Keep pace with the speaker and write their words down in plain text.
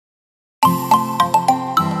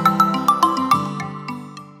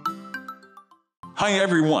Hi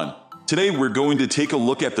everyone! Today we're going to take a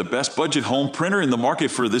look at the best budget home printer in the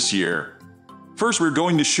market for this year. First, we're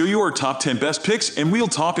going to show you our top 10 best picks, and we'll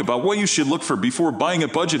talk about what you should look for before buying a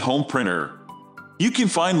budget home printer. You can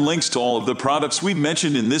find links to all of the products we've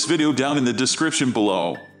mentioned in this video down in the description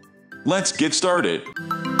below. Let's get started.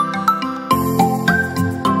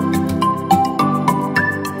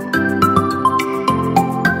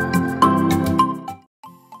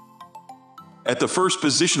 At the first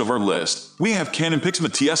position of our list, we have Canon PIXMA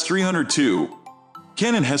TS302.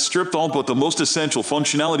 Canon has stripped all but the most essential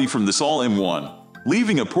functionality from this all-in-one,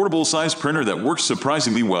 leaving a portable-sized printer that works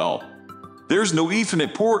surprisingly well. There's no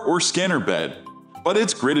Ethernet port or scanner bed, but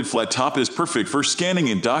its gridded flat top is perfect for scanning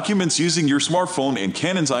in documents using your smartphone and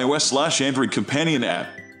Canon's iOS/Android companion app.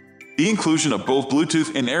 The inclusion of both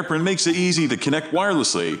Bluetooth and AirPrint makes it easy to connect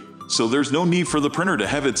wirelessly, so there's no need for the printer to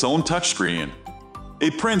have its own touchscreen.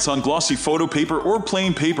 It prints on glossy photo paper or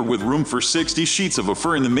plain paper with room for 60 sheets of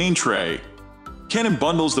A4 in the main tray. Canon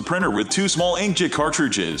bundles the printer with two small inkjet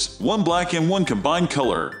cartridges, one black and one combined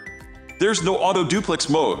color. There's no auto duplex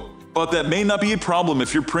mode, but that may not be a problem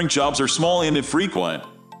if your print jobs are small and infrequent.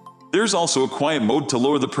 There's also a quiet mode to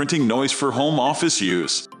lower the printing noise for home office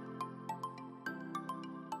use.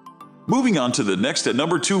 Moving on to the next at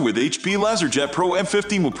number 2 with HP LaserJet Pro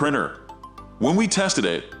M15w printer. When we tested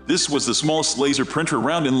it, this was the smallest laser printer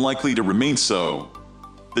around and likely to remain so.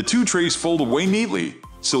 The two trays fold away neatly,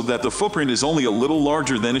 so that the footprint is only a little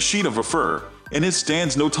larger than a sheet of A4, and it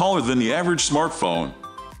stands no taller than the average smartphone.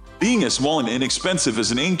 Being as small and inexpensive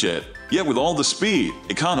as an inkjet, yet with all the speed,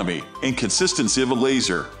 economy, and consistency of a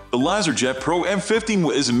laser, the LaserJet Pro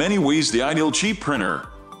M15w is in many ways the ideal cheap printer.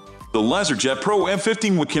 The LaserJet Pro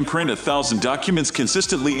M15w can print 1,000 documents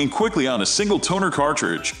consistently and quickly on a single toner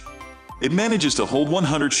cartridge. It manages to hold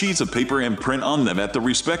 100 sheets of paper and print on them at the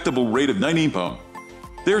respectable rate of 90 ppm.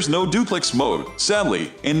 There's no duplex mode,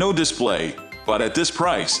 sadly, and no display, but at this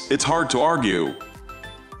price, it's hard to argue.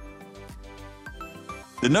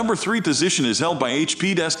 The number 3 position is held by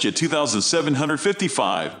HP Deskjet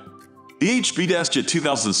 2755. The HP Deskjet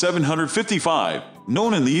 2755,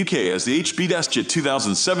 known in the UK as the HP Deskjet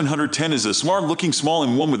 2710, is a smart-looking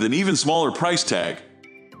small-in-one with an even smaller price tag.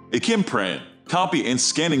 It can print, copy and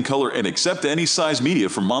scan in color and accept any size media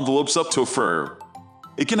from envelopes up to A4.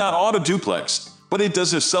 It cannot auto-duplex, but it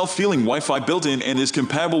does have self-feeling Wi-Fi built-in and is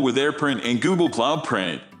compatible with AirPrint and Google Cloud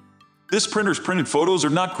Print. This printer's printed photos are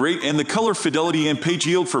not great, and the color fidelity and page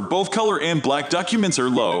yield for both color and black documents are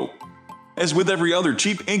low. As with every other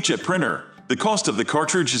cheap inkjet printer, the cost of the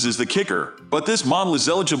cartridges is the kicker, but this model is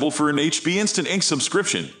eligible for an HP Instant Ink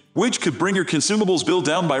subscription, which could bring your consumables bill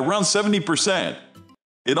down by around 70%.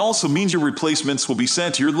 It also means your replacements will be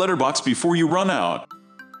sent to your letterbox before you run out.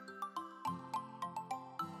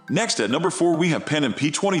 Next at number 4 we have Pantum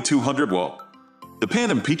P2200W. The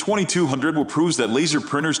Pantum P2200W proves that laser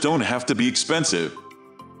printers don't have to be expensive.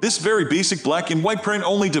 This very basic black and white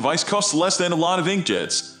print-only device costs less than a lot of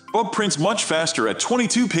inkjets, but prints much faster at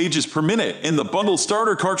 22 pages per minute, and the bundled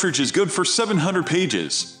starter cartridge is good for 700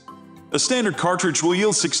 pages. A standard cartridge will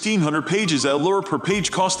yield 1,600 pages at a lower per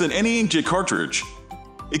page cost than any inkjet cartridge.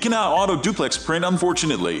 It cannot auto-duplex print,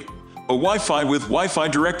 unfortunately, but Wi-Fi with Wi-Fi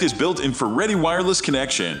Direct is built in for ready wireless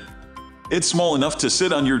connection. It's small enough to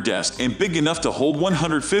sit on your desk and big enough to hold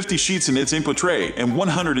 150 sheets in its input tray and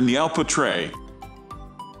 100 in the output tray.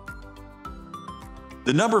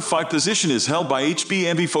 The number 5 position is held by HP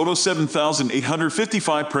Envy Photo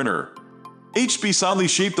 7855 printer. HP's oddly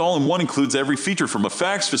shaped all-in-one includes every feature from a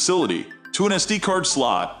fax facility to an SD card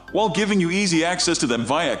slot, while giving you easy access to them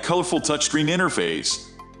via a colorful touchscreen interface.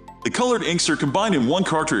 The colored inks are combined in one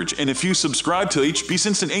cartridge, and if you subscribe to HP's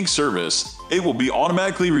Instant Ink service, it will be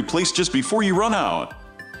automatically replaced just before you run out.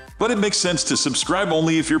 But it makes sense to subscribe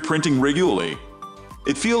only if you're printing regularly.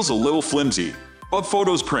 It feels a little flimsy, but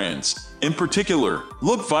photos prints, in particular,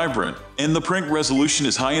 look vibrant, and the print resolution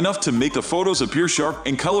is high enough to make the photos appear sharp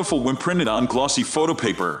and colorful when printed on glossy photo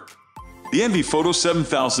paper. The Envy Photo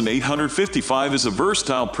 7855 is a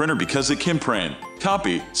versatile printer because it can print,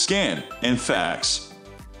 copy, scan, and fax.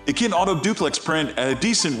 It can auto-duplex print at a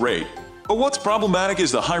decent rate, but what's problematic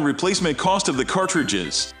is the high replacement cost of the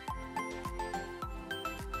cartridges.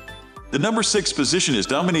 The number 6 position is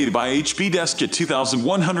dominated by HP Deskjet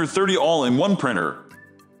 2130 all-in-one printer.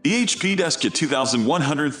 The HP Deskjet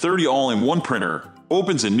 2130 all-in-one printer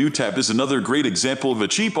opens a new tab is another great example of a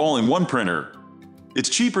cheap all-in-one printer. It's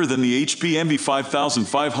cheaper than the HP Envy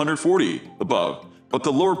 5540 above, but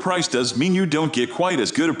the lower price does mean you don't get quite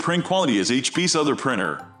as good a print quality as HP's other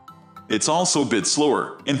printer. It's also a bit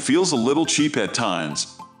slower and feels a little cheap at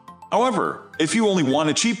times. However, if you only want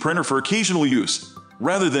a cheap printer for occasional use,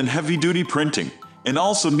 rather than heavy-duty printing, and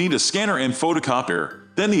also need a scanner and photocopier,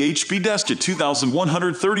 then the HP Deskjet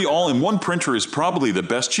 2130 all-in-one printer is probably the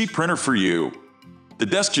best cheap printer for you. The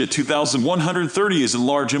Deskjet 2130 isn't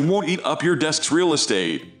large and won't eat up your desk's real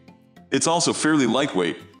estate. It's also fairly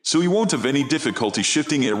lightweight, so you won't have any difficulty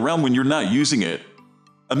shifting it around when you're not using it.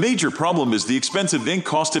 A major problem is the expensive ink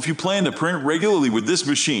cost. If you plan to print regularly with this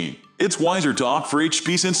machine, it's wiser to opt for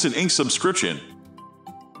HP's Instant Ink subscription.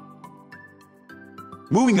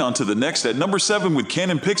 Moving on to the next at number 7 with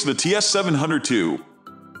Canon PIXMA TS700II.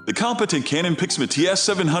 The competent Canon PIXMA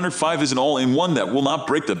TS705 is an all-in-one that will not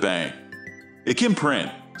break the bank. It can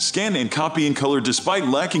print, scan and copy in color despite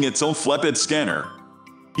lacking its own flatbed scanner.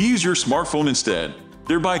 You use your smartphone instead,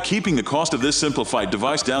 thereby keeping the cost of this simplified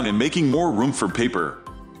device down and making more room for paper.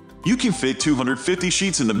 You can fit 250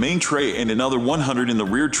 sheets in the main tray and another 100 in the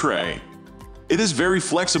rear tray. It is very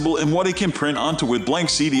flexible in what it can print onto with blank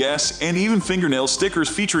CDS and even fingernail stickers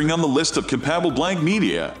featuring on the list of compatible blank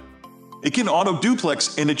media. It can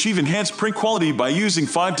auto-duplex and achieve enhanced print quality by using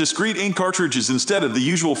 5 discrete ink cartridges instead of the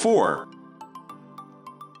usual 4.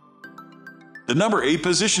 The number 8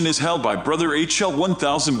 position is held by Brother HL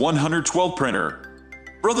 1112 printer.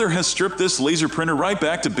 Brother has stripped this laser printer right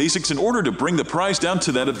back to basics in order to bring the price down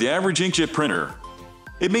to that of the average inkjet printer.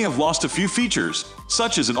 It may have lost a few features,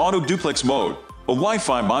 such as an auto-duplex mode, a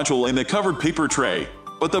Wi-Fi module and a covered paper tray,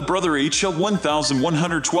 but the Brother HL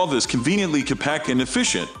 1112 is conveniently compact and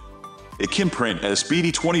efficient. It can print at a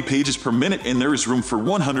speedy 20 pages per minute and there is room for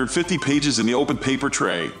 150 pages in the open paper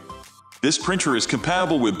tray. This printer is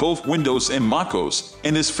compatible with both Windows and MacOS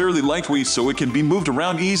and is fairly lightweight so it can be moved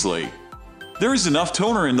around easily. There is enough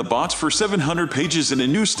toner in the box for 700 pages and a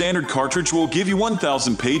new standard cartridge will give you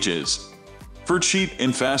 1000 pages. For cheap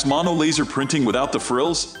and fast mono laser printing without the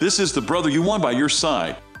frills, this is the Brother you want by your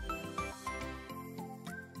side.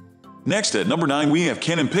 Next at number 9 we have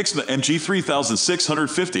Canon PIXMA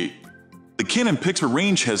MG3650. The Canon PIXMA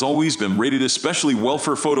range has always been rated especially well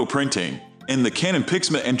for photo printing, and the Canon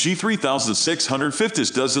PIXMA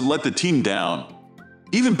MG3650 doesn't let the team down.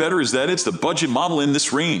 Even better is that it's the budget model in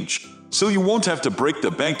this range, so you won't have to break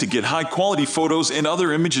the bank to get high-quality photos and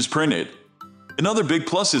other images printed. Another big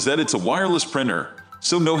plus is that it's a wireless printer,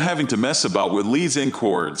 so no having to mess about with leads and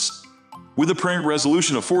cords. With a print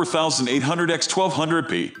resolution of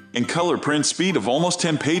 4800x1200p and color print speed of almost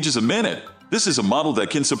 10 pages a minute, this is a model that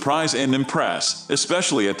can surprise and impress,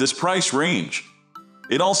 especially at this price range.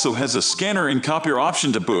 It also has a scanner and copier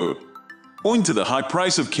option to boot. Owing to the high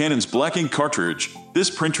price of Canon's black ink cartridge, this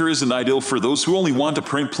printer isn't ideal for those who only want to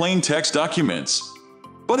print plain text documents.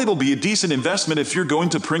 But it'll be a decent investment if you're going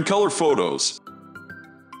to print color photos.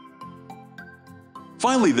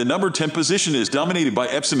 Finally, the number 10 position is dominated by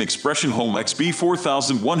Epson Expression Home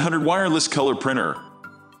XB4100 wireless color printer.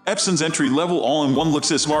 Epson's entry-level all-in-one looks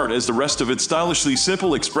as smart as the rest of its stylishly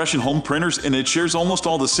simple Expression Home printers and it shares almost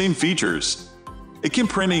all the same features. It can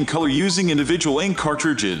print in color using individual ink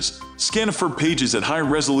cartridges, scan for pages at high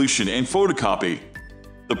resolution and photocopy.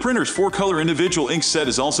 The printer's 4-color individual ink set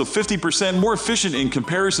is also 50% more efficient in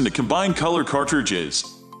comparison to combined color cartridges.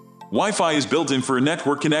 Wi-Fi is built in for a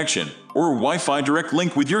network connection, or a Wi-Fi direct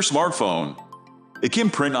link with your smartphone. It can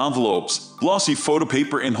print envelopes, glossy photo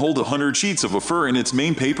paper and hold 100 sheets of A4 in its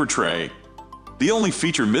main paper tray. The only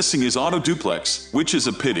feature missing is auto-duplex, which is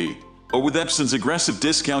a pity. But with Epson's aggressive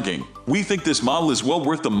discounting, we think this model is well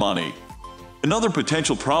worth the money. Another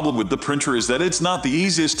potential problem with the printer is that it's not the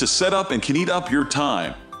easiest to set up and can eat up your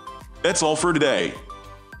time. That's all for today.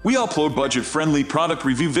 We upload budget-friendly product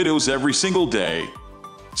review videos every single day.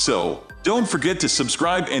 So, don't forget to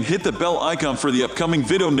subscribe and hit the bell icon for the upcoming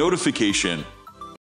video notification.